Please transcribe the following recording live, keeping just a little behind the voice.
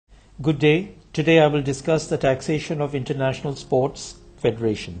Good day. Today I will discuss the taxation of international sports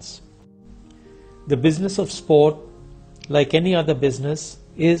federations. The business of sport, like any other business,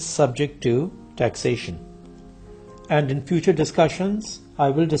 is subject to taxation. And in future discussions, I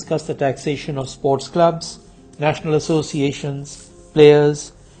will discuss the taxation of sports clubs, national associations,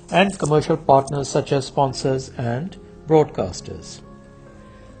 players, and commercial partners such as sponsors and broadcasters.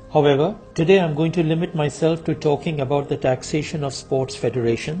 However, today I am going to limit myself to talking about the taxation of sports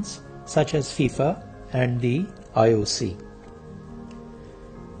federations such as FIFA and the IOC.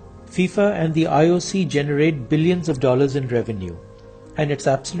 FIFA and the IOC generate billions of dollars in revenue, and it's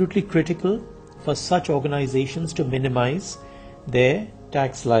absolutely critical for such organizations to minimize their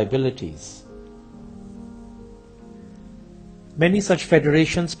tax liabilities. Many such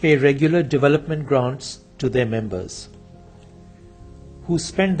federations pay regular development grants to their members, who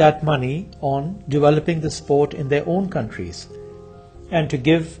spend that money on developing the sport in their own countries, and to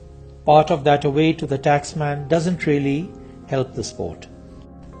give part of that away to the taxman doesn't really help the sport.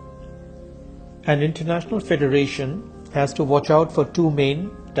 An international federation has to watch out for two main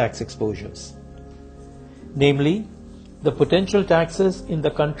tax exposures, namely the potential taxes in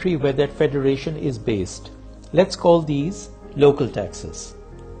the country where that federation is based. Let's call these local taxes.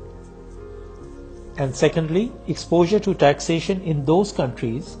 And secondly, exposure to taxation in those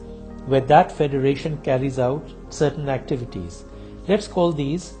countries where that federation carries out certain activities. Let's call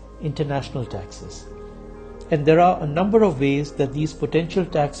these international taxes. And there are a number of ways that these potential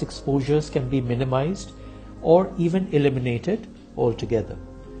tax exposures can be minimized or even eliminated altogether.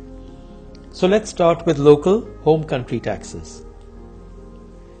 So let's start with local home country taxes.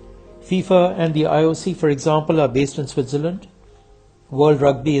 FIFA and the IOC, for example, are based in Switzerland. World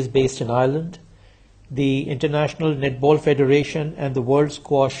Rugby is based in Ireland. The International Netball Federation and the World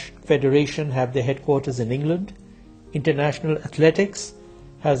Squash Federation have their headquarters in England. International Athletics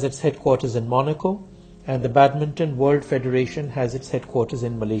has its headquarters in Monaco, and the Badminton World Federation has its headquarters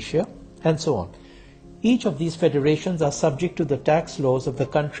in Malaysia, and so on. Each of these federations are subject to the tax laws of the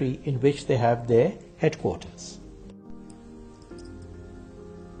country in which they have their headquarters.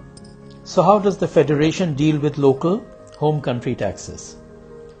 So how does the federation deal with local home country taxes?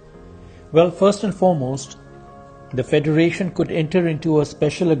 Well, first and foremost, the federation could enter into a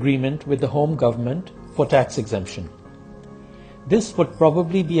special agreement with the home government for tax exemption. This would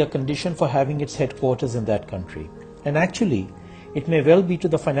probably be a condition for having its headquarters in that country. And actually, it may well be to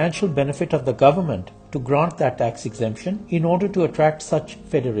the financial benefit of the government to grant that tax exemption in order to attract such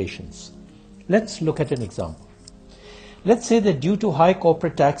federations. Let's look at an example. Let's say that due to high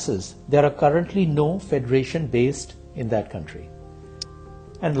corporate taxes, there are currently no federation based in that country.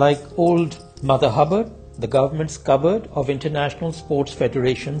 And like old Mother Hubbard, the government's cupboard of international sports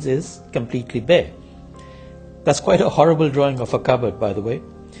federations is completely bare. That's quite a horrible drawing of a cupboard, by the way.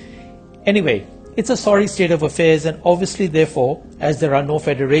 Anyway, it's a sorry state of affairs, and obviously, therefore, as there are no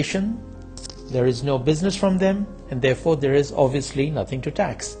federation, there is no business from them, and therefore there is obviously nothing to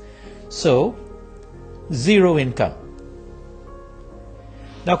tax. So, zero income.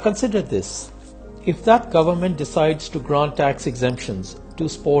 Now consider this. If that government decides to grant tax exemptions to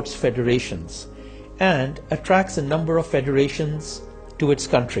sports federations and attracts a number of federations to its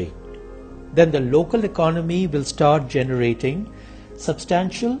country, then the local economy will start generating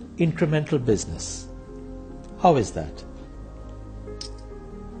substantial incremental business. How is that?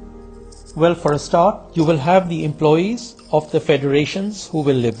 Well, for a start, you will have the employees of the federations who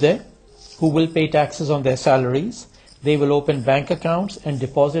will live there, who will pay taxes on their salaries. They will open bank accounts and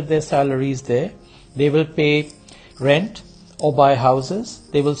deposit their salaries there. They will pay rent or buy houses.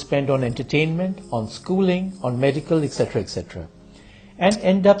 They will spend on entertainment, on schooling, on medical, etc., etc. and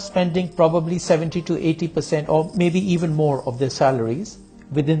end up spending probably 70 to 80% or maybe even more of their salaries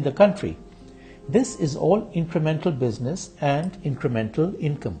within the country. This is all incremental business and incremental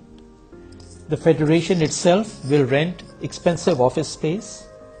income. The federation itself will rent expensive office space.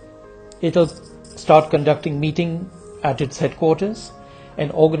 It'll start conducting meetings at its headquarters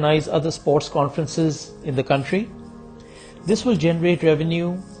and organize other sports conferences in the country. This will generate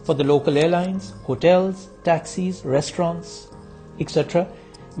revenue for the local airlines, hotels, taxis, restaurants, etc.,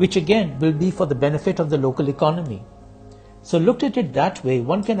 which again will be for the benefit of the local economy. So looked at it that way,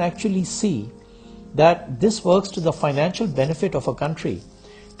 one can actually see that this works to the financial benefit of a country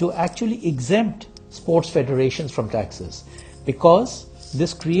to actually exempt sports federations from taxes, because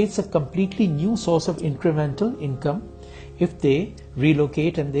this creates a completely new source of incremental income if they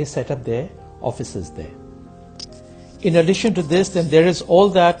relocate and they set up their offices there. In addition to this, then there is all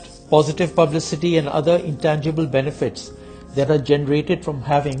that positive publicity and other intangible benefits that are generated from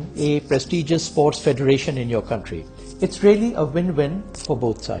having a prestigious sports federation in your country. It's really a win-win for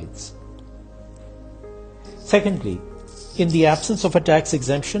both sides. Secondly, in the absence of a tax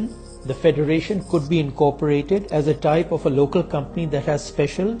exemption, the federation could be incorporated as a type of a local company that has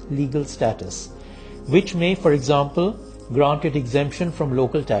special legal status, which may, for example, grant it exemption from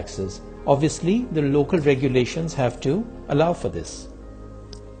local taxes. Obviously, the local regulations have to allow for this.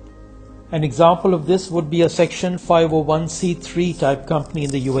 An example of this would be a Section 501c3 type company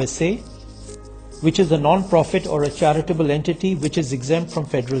in the USA, which is a non-profit or a charitable entity which is exempt from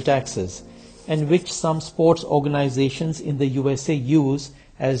federal taxes, and which some sports organizations in the USA use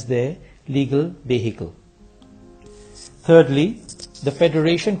as their legal vehicle. Thirdly, the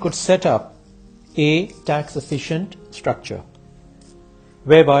federation could set up a tax-efficient structure,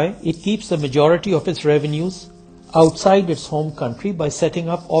 whereby it keeps the majority of its revenues outside its home country by setting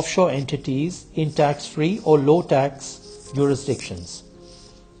up offshore entities in tax-free or low-tax jurisdictions,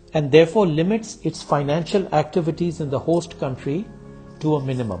 and therefore limits its financial activities in the host country to a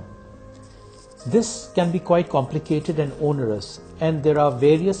minimum. This can be quite complicated and onerous, and there are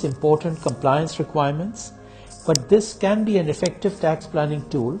various important compliance requirements, but this can be an effective tax planning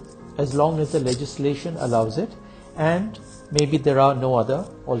tool as long as the legislation allows it, and maybe there are no other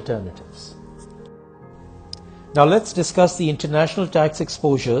alternatives. Now let's discuss the international tax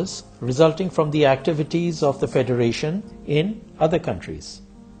exposures resulting from the activities of the Federation in other countries.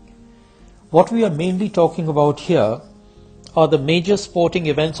 What we are mainly talking about here are the major sporting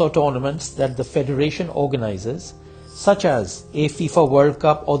events or tournaments that the Federation organizes, such as a FIFA World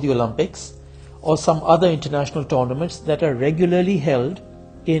Cup or the Olympics, or some other international tournaments that are regularly held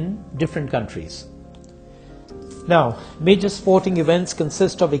in different countries. Now, major sporting events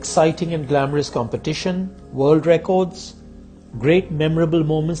consist of exciting and glamorous competition, world records, great memorable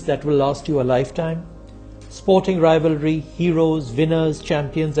moments that will last you a lifetime, sporting rivalry, heroes, winners,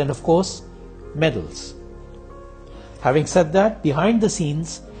 champions, and of course, medals. Having said that, behind the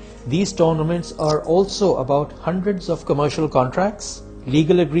scenes, these tournaments are also about hundreds of commercial contracts,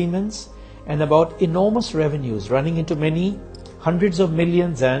 legal agreements, and about enormous revenues running into many hundreds of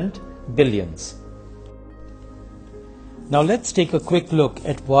millions and billions. Now let's take a quick look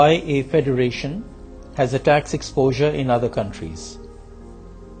at why a federation has a tax exposure in other countries,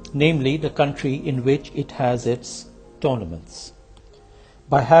 namely the country in which it has its tournaments.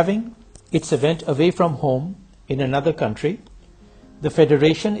 By having its event away from home in another country, the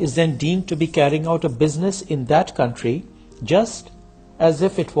federation is then deemed to be carrying out a business in that country just as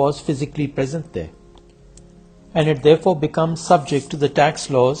if it was physically present there, and it therefore becomes subject to the tax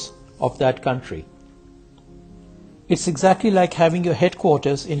laws of that country. It's exactly like having your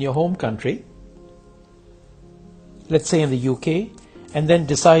headquarters in your home country, let's say in the UK, and then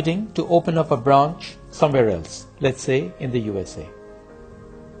deciding to open up a branch somewhere else, let's say in the USA.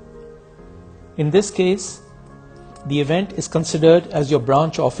 In this case, the event is considered as your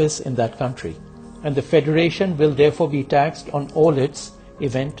branch office in that country, and the federation will therefore be taxed on all its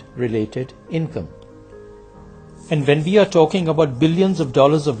event-related income. And when we are talking about billions of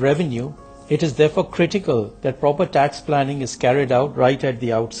dollars of revenue, it is therefore critical that proper tax planning is carried out right at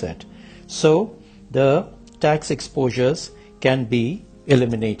the outset, so the tax exposures can be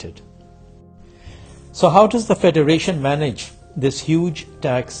eliminated. So how does the federation manage this huge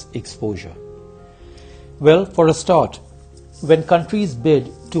tax exposure? Well, for a start, when countries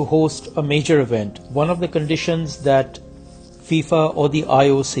bid to host a major event, one of the conditions that FIFA or the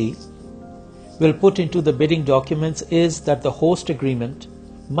IOC will put into the bidding documents is that the host agreement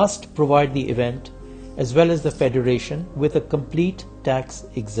must provide the event as well as the federation with a complete tax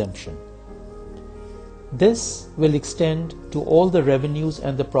exemption. This will extend to all the revenues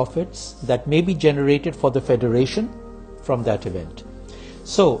and the profits that may be generated for the federation from that event.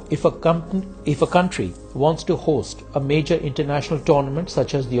 So, if a country wants to host a major international tournament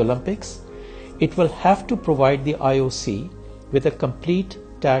such as the Olympics, it will have to provide the IOC with a complete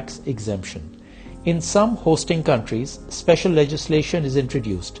tax exemption. In some hosting countries, special legislation is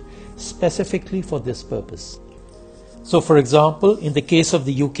introduced specifically for this purpose. So, for example, in the case of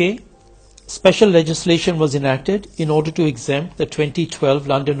the UK, special legislation was enacted in order to exempt the 2012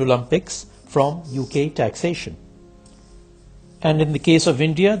 London Olympics from UK taxation. And in the case of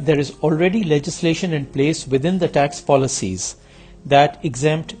India, there is already legislation in place within the tax policies that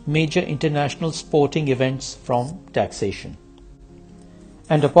exempt major international sporting events from taxation.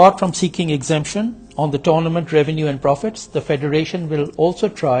 And apart from seeking exemption on the tournament revenue and profits, the federation will also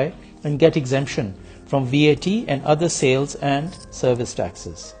try and get exemption from VAT and other sales and service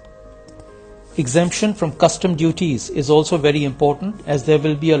taxes. Exemption from custom duties is also very important, as there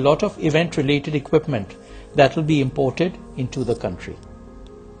will be a lot of event-related equipment that will be imported into the country.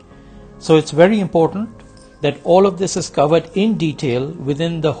 So it's very important that all of this is covered in detail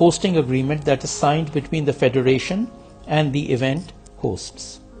within the hosting agreement that is signed between the Federation and the event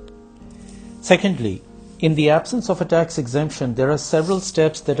hosts. Secondly, in the absence of a tax exemption, there are several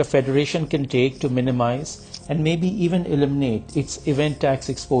steps that a federation can take to minimize and maybe even eliminate its event tax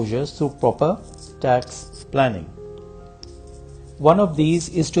exposures through proper tax planning. One of these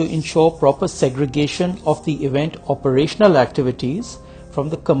is to ensure proper segregation of the event operational activities from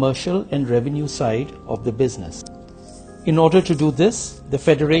the commercial and revenue side of the business. In order to do this, the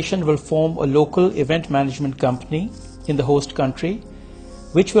Federation will form a local event management company in the host country,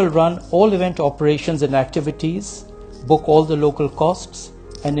 which will run all event operations and activities, book all the local costs,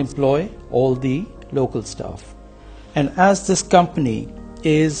 and employ all the local staff. And as this company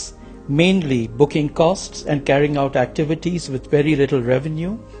is mainly booking costs and carrying out activities with very little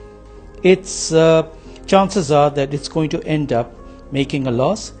revenue, its chances are that it's going to end up making a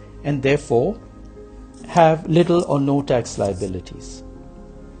loss and therefore have little or no tax liabilities.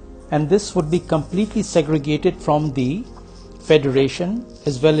 And this would be completely segregated from the Federation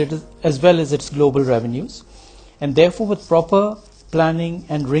as well as its global revenues, and therefore with proper planning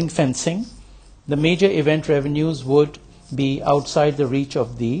and ring fencing, the major event revenues would be outside the reach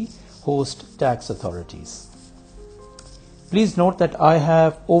of the host tax authorities. Please note that I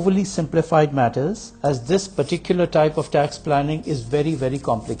have overly simplified matters, as this particular type of tax planning is very, very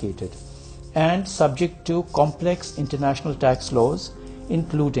complicated and subject to complex international tax laws,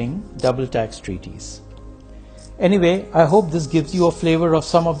 including double tax treaties. Anyway, I hope this gives you a flavor of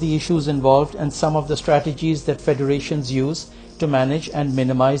some of the issues involved and some of the strategies that federations use to manage and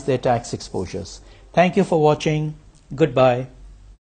minimize their tax exposures. Thank you for watching. Goodbye.